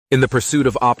In the pursuit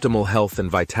of optimal health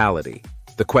and vitality,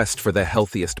 the quest for the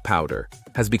healthiest powder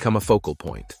has become a focal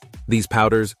point. These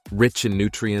powders, rich in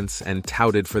nutrients and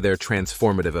touted for their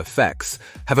transformative effects,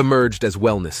 have emerged as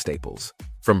wellness staples.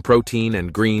 From protein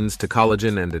and greens to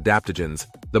collagen and adaptogens,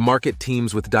 the market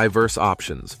teems with diverse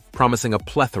options, promising a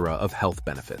plethora of health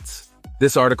benefits.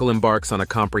 This article embarks on a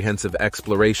comprehensive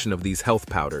exploration of these health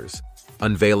powders,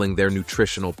 unveiling their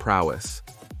nutritional prowess,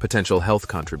 potential health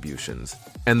contributions,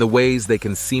 and the ways they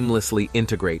can seamlessly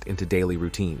integrate into daily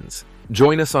routines.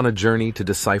 Join us on a journey to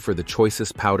decipher the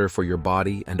choicest powder for your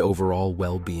body and overall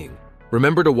well-being.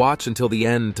 Remember to watch until the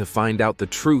end to find out the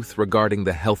truth regarding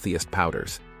the healthiest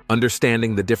powders.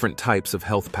 Understanding the different types of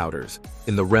health powders.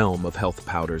 In the realm of health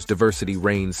powders, diversity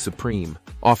reigns supreme,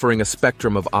 offering a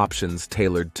spectrum of options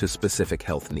tailored to specific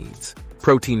health needs.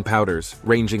 Protein powders,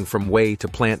 ranging from whey to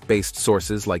plant-based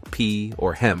sources like pea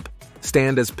or hemp,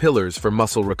 stand as pillars for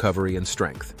muscle recovery and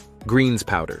strength. Greens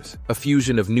powders, a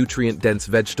fusion of nutrient-dense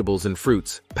vegetables and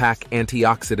fruits, pack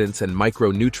antioxidants and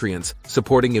micronutrients,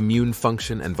 supporting immune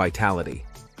function and vitality.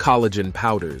 Collagen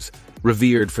powders,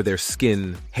 revered for their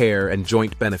skin, hair, and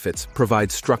joint benefits,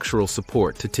 provide structural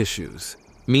support to tissues.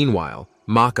 Meanwhile,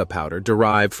 maca powder,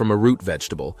 derived from a root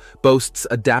vegetable, boasts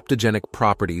adaptogenic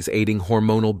properties aiding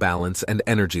hormonal balance and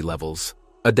energy levels.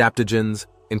 Adaptogens,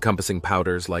 encompassing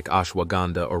powders like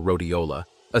ashwagandha or rhodiola,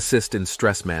 assist in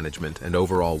stress management and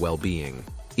overall well-being.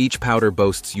 Each powder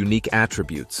boasts unique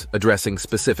attributes, addressing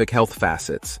specific health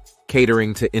facets,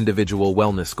 catering to individual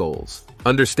wellness goals.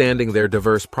 Understanding their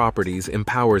diverse properties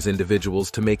empowers individuals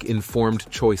to make informed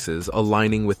choices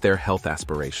aligning with their health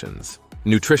aspirations.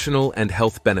 Nutritional and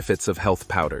health benefits of health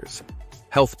powders.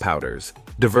 Health powders,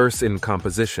 diverse in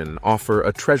composition, offer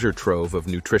a treasure trove of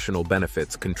nutritional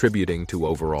benefits contributing to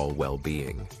overall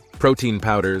well-being. Protein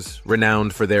powders,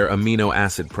 renowned for their amino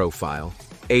acid profile,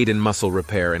 aid in muscle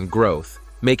repair and growth,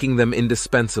 making them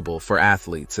indispensable for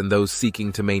athletes and those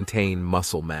seeking to maintain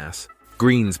muscle mass.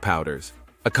 Greens powders,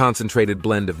 a concentrated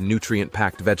blend of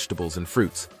nutrient-packed vegetables and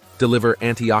fruits, deliver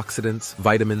antioxidants,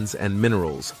 vitamins, and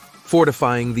minerals,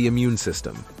 fortifying the immune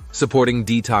system, supporting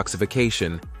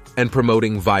detoxification, and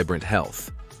promoting vibrant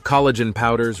health. Collagen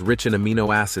powders, rich in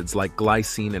amino acids like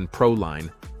glycine and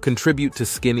proline, contribute to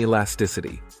skin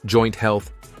elasticity, joint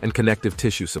health, and connective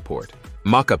tissue support.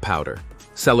 Maca powder,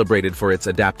 celebrated for its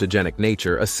adaptogenic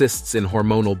nature, assists in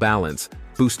hormonal balance,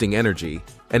 boosting energy,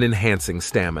 and enhancing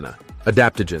stamina.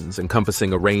 Adaptogens,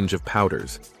 encompassing a range of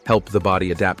powders, help the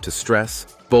body adapt to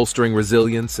stress, bolstering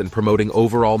resilience and promoting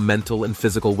overall mental and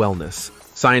physical wellness.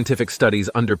 Scientific studies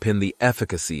underpin the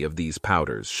efficacy of these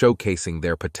powders, showcasing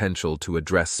their potential to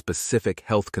address specific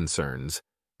health concerns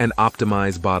and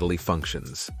optimize bodily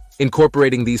functions.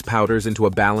 Incorporating these powders into a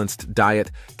balanced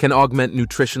diet can augment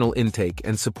nutritional intake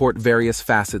and support various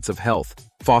facets of health,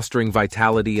 fostering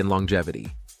vitality and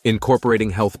longevity. Incorporating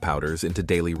health powders into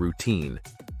daily routine.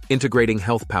 Integrating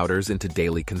health powders into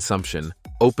daily consumption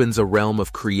opens a realm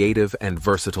of creative and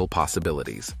versatile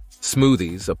possibilities.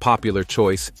 Smoothies, a popular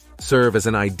choice, serve as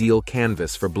an ideal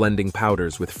canvas for blending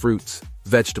powders with fruits,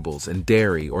 vegetables, and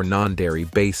dairy or non-dairy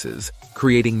bases,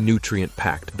 creating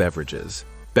nutrient-packed beverages.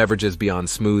 Beverages beyond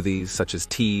smoothies, such as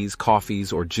teas,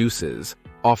 coffees, or juices,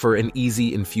 offer an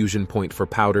easy infusion point for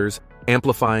powders,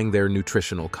 amplifying their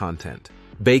nutritional content.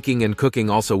 Baking and cooking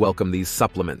also welcome these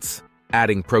supplements.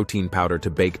 Adding protein powder to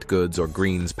baked goods or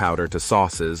greens powder to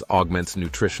sauces augments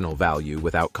nutritional value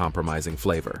without compromising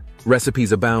flavor.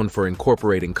 Recipes abound for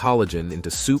incorporating collagen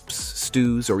into soups,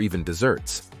 stews, or even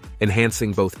desserts,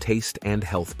 enhancing both taste and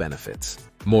health benefits.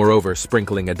 Moreover,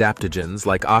 sprinkling adaptogens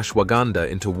like ashwagandha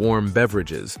into warm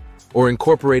beverages or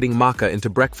incorporating maca into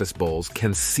breakfast bowls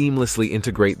can seamlessly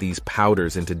integrate these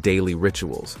powders into daily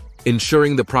rituals.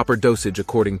 Ensuring the proper dosage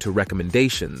according to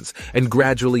recommendations and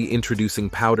gradually introducing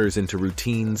powders into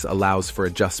routines allows for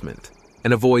adjustment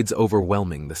and avoids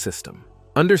overwhelming the system.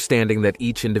 Understanding that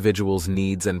each individual's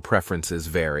needs and preferences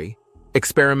vary,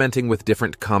 experimenting with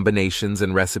different combinations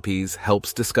and recipes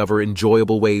helps discover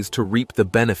enjoyable ways to reap the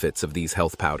benefits of these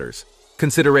health powders.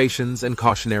 Considerations and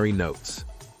cautionary notes.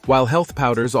 While health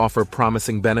powders offer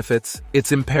promising benefits,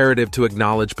 it's imperative to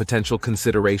acknowledge potential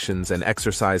considerations and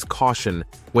exercise caution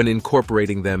when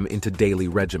incorporating them into daily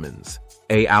regimens.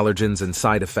 Allergens and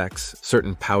side effects.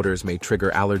 Certain powders may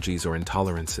trigger allergies or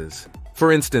intolerances.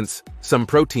 For instance, some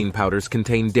protein powders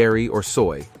contain dairy or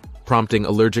soy, prompting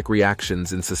allergic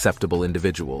reactions in susceptible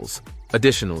individuals.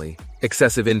 Additionally,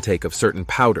 excessive intake of certain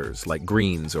powders, like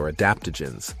greens or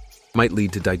adaptogens, might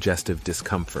lead to digestive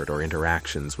discomfort or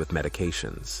interactions with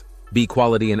medications. B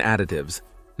quality and additives.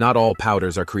 Not all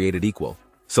powders are created equal.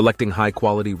 Selecting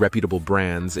high-quality, reputable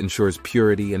brands ensures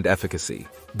purity and efficacy.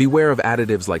 Beware of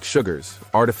additives like sugars,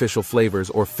 artificial flavors,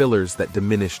 or fillers that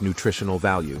diminish nutritional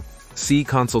value. See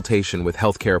consultation with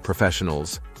healthcare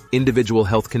professionals. Individual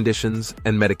health conditions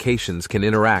and medications can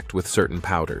interact with certain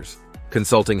powders.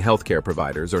 Consulting healthcare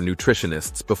providers or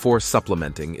nutritionists before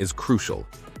supplementing is crucial,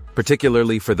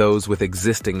 particularly for those with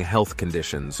existing health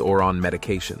conditions or on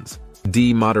medications.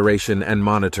 Moderation and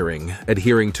monitoring,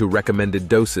 adhering to recommended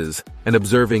doses, and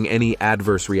observing any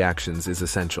adverse reactions is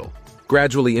essential.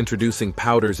 Gradually introducing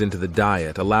powders into the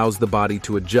diet allows the body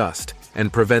to adjust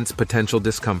and prevents potential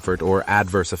discomfort or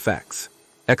adverse effects.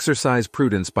 Exercise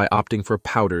prudence by opting for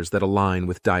powders that align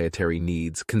with dietary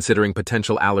needs, considering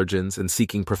potential allergens and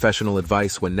seeking professional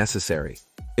advice when necessary.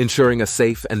 Ensuring a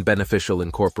safe and beneficial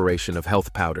incorporation of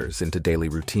health powders into daily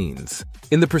routines.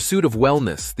 In the pursuit of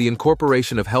wellness, the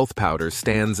incorporation of health powders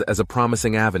stands as a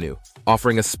promising avenue,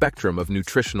 offering a spectrum of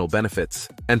nutritional benefits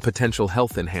and potential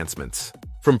health enhancements.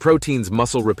 From protein's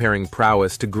muscle-repairing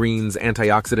prowess to greens'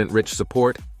 antioxidant-rich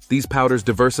support, these powders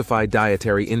diversify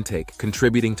dietary intake,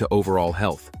 contributing to overall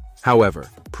health. However,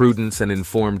 prudence and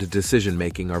informed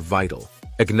decision-making are vital.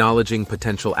 Acknowledging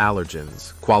potential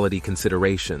allergens, quality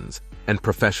considerations, and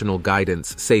professional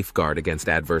guidance safeguard against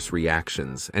adverse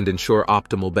reactions and ensure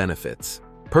optimal benefits.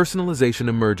 Personalization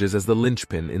emerges as the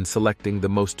linchpin in selecting the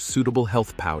most suitable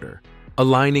health powder,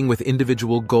 aligning with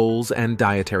individual goals and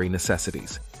dietary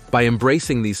necessities. By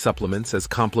embracing these supplements as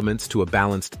complements to a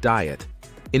balanced diet,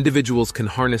 individuals can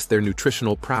harness their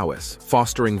nutritional prowess,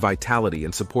 fostering vitality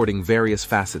and supporting various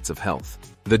facets of health.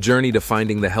 The journey to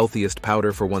finding the healthiest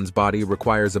powder for one's body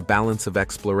requires a balance of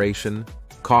exploration,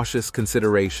 cautious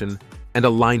consideration, and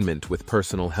alignment with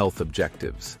personal health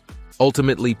objectives,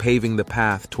 ultimately paving the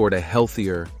path toward a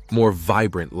healthier, more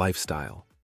vibrant lifestyle.